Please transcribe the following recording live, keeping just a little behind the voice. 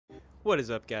What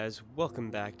is up, guys? Welcome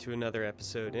back to another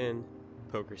episode in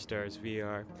Pokerstars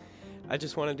VR. I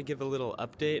just wanted to give a little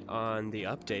update on the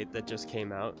update that just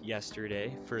came out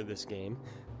yesterday for this game.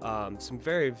 Some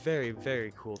very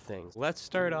cool things. Let's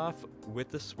start off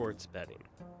with the sports betting.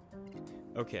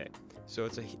 Okay, so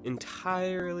it's an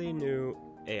entirely new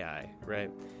AI,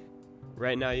 right?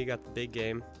 Right now you got the big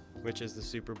game, which is the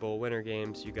Super Bowl winter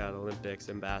games. You got Olympics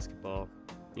and basketball,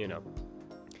 you know.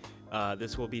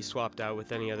 This will be swapped out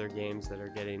with any other games that are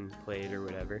getting played or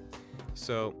whatever.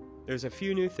 So there's a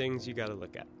few new things you gotta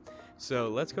look at. So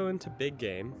let's go into big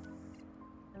game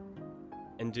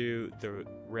and do the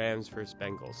Rams versus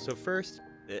Bengals. So first,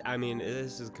 I mean,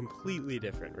 this is completely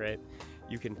different, right?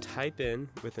 You can type in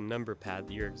with a number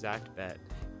pad your exact bet,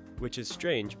 which is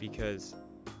strange because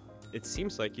it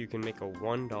seems like you can make a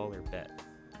 $1 bet.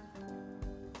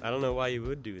 I don't know why you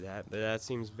would do that, but that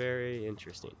seems very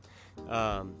interesting.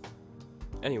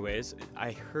 Anyways,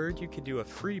 I heard you could do a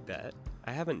free bet.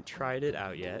 I haven't tried it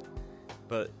out yet,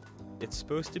 but it's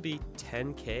supposed to be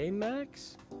 10K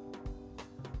max?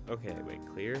 Okay, wait,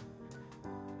 clear?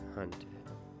 Hunted.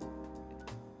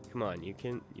 Come on, you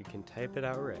can type it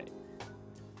out right.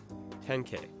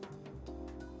 10K.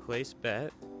 Place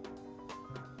bet.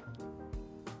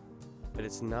 But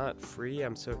it's not free,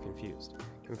 I'm so confused.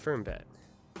 Confirm bet.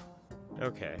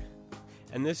 Okay.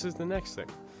 And this is the next thing.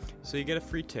 So you get a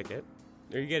free ticket.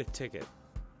 Or you get a ticket,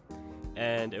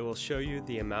 and it will show you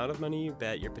the amount of money you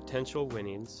bet, your potential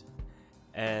winnings,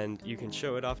 and you can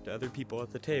show it off to other people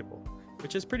at the table,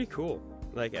 which is pretty cool.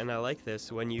 And I like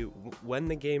this. When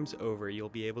the game's over, you'll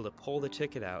be able to pull the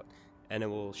ticket out, and it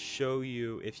will show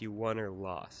you if you won or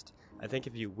lost. I think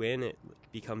if you win, it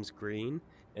becomes green,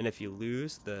 and if you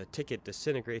lose, the ticket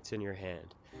disintegrates in your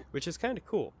hand, which is kind of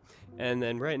cool. And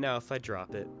then right now, if I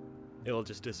drop it, it'll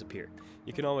just disappear.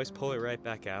 You can always pull it right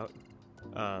back out.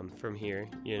 From here,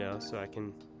 you know, so I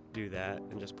can do that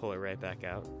and just pull it right back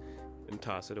out and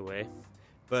toss it away.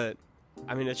 But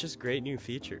I mean, it's just great new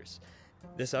features.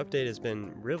 This update has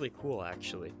been really cool,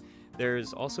 actually.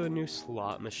 There's also a new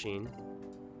slot machine,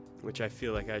 which I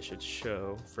feel like I should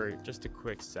show for just a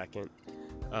quick second.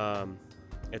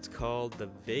 It's called the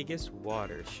Vegas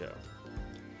Water Show.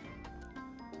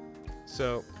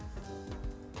 So,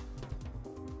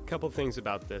 a couple things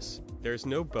about this. There's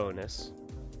no bonus.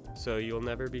 So you'll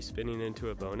never be spinning into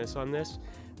a bonus on this,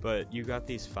 but you got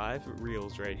these 5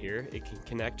 reels right here. It can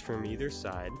connect from either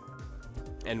side,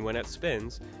 and when it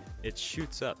spins, it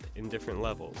shoots up in different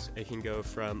levels. It can go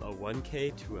from a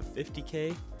 1K to a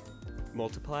 50K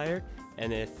multiplier,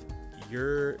 and if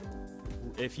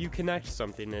you connect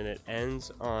something and it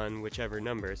ends on whichever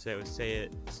number, so say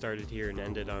it started here and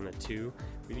ended on a 2,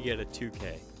 we get a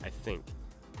 2K, I think.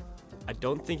 I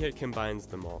don't think it combines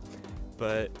them all,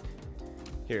 but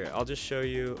here, I'll show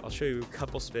you a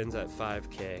couple spins at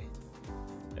 5K,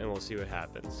 and we'll see what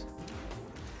happens.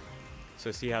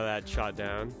 So see how that shot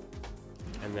down,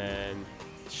 and then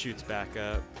shoots back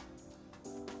up.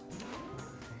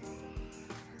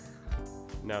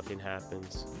 Nothing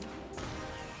happens.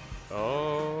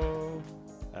 Oh,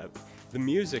 the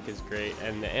music is great,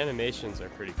 and the animations are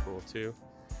pretty cool too.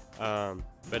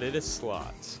 But it is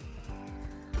slots.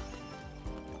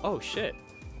 Oh shit.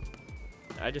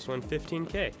 I just won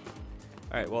 15K.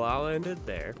 Alright, well, I'll end it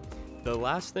there. The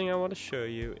last thing I want to show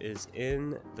you is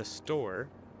in the store.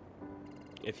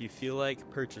 If you feel like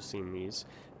purchasing these,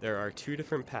 there are 2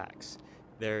 different packs.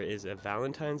 There is a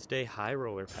Valentine's Day High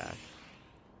Roller pack,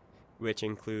 which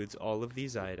includes all of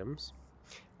these items.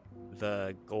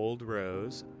 The gold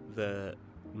rose, the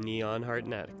neon heart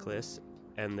necklace,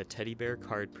 and the teddy bear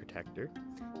card protector.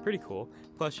 Pretty cool.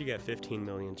 Plus you get 15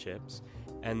 million chips.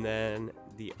 And then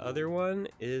the other one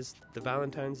is the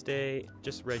Valentine's Day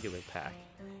just regular pack.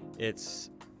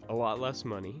 It's a lot less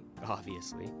money,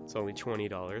 obviously. It's only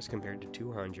 $20 compared to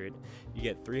 $200. You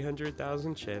get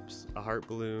 300,000 chips, a heart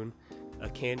balloon, a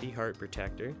candy heart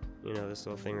protector, you know, this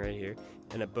little thing right here,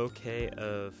 and a bouquet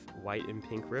of white and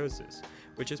pink roses,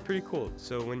 which is pretty cool.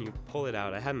 So when you pull it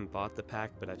out, I haven't bought the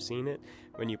pack, but I've seen it.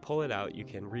 When you pull it out, you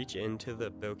can reach into the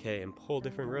bouquet and pull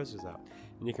different roses out,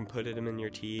 and you can put them in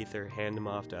your teeth or hand them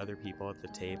off to other people at the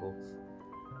table.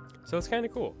 So it's kind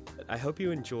of cool. I hope you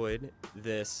enjoyed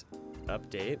this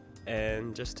update,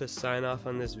 and just to sign off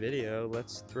on this video,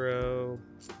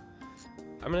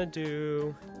 I'm gonna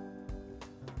do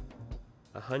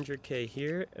 100K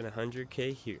here and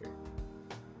 100K here.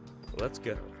 Let's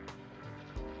go.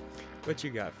 What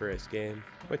you got for us, game?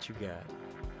 What you got?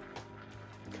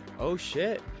 Oh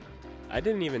shit! I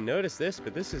didn't even notice this,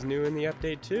 but this is new in the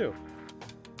update too.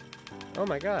 Oh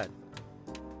my god.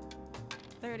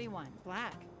 31,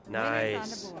 black.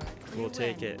 Nice. We'll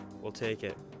take it. We'll take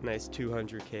it. Nice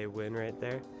 200k win right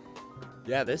there.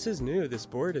 Yeah, this is new. This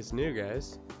board is new,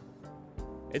 guys.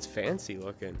 It's fancy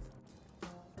looking.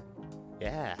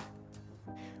 Yeah.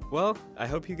 Well, I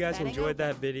hope you guys enjoyed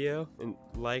that video and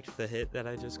liked the hit that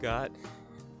I just got.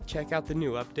 Check out the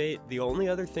new update. The only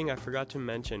other thing I forgot to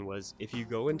mention was if you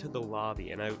go into the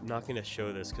lobby, and I'm not going to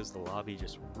show this because the lobby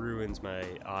just ruins my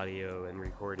audio and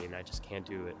recording. I just can't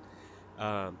do it.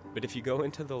 But if you go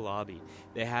into the lobby,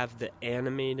 they have the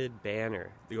animated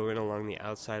banner going along the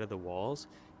outside of the walls.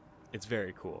 It's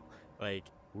very cool. Like,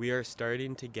 we are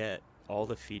starting to get all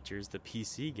the features the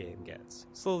PC game gets.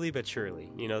 Slowly but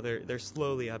surely. You know, they're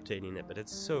slowly updating it, but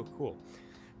it's so cool.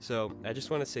 So, I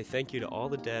just want to say thank you to all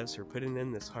the devs for putting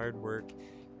in this hard work,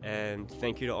 and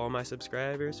thank you to all my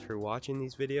subscribers for watching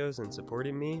these videos and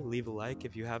supporting me. Leave a like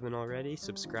if you haven't already,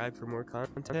 subscribe for more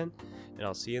content, and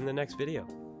I'll see you in the next video.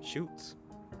 Shoots!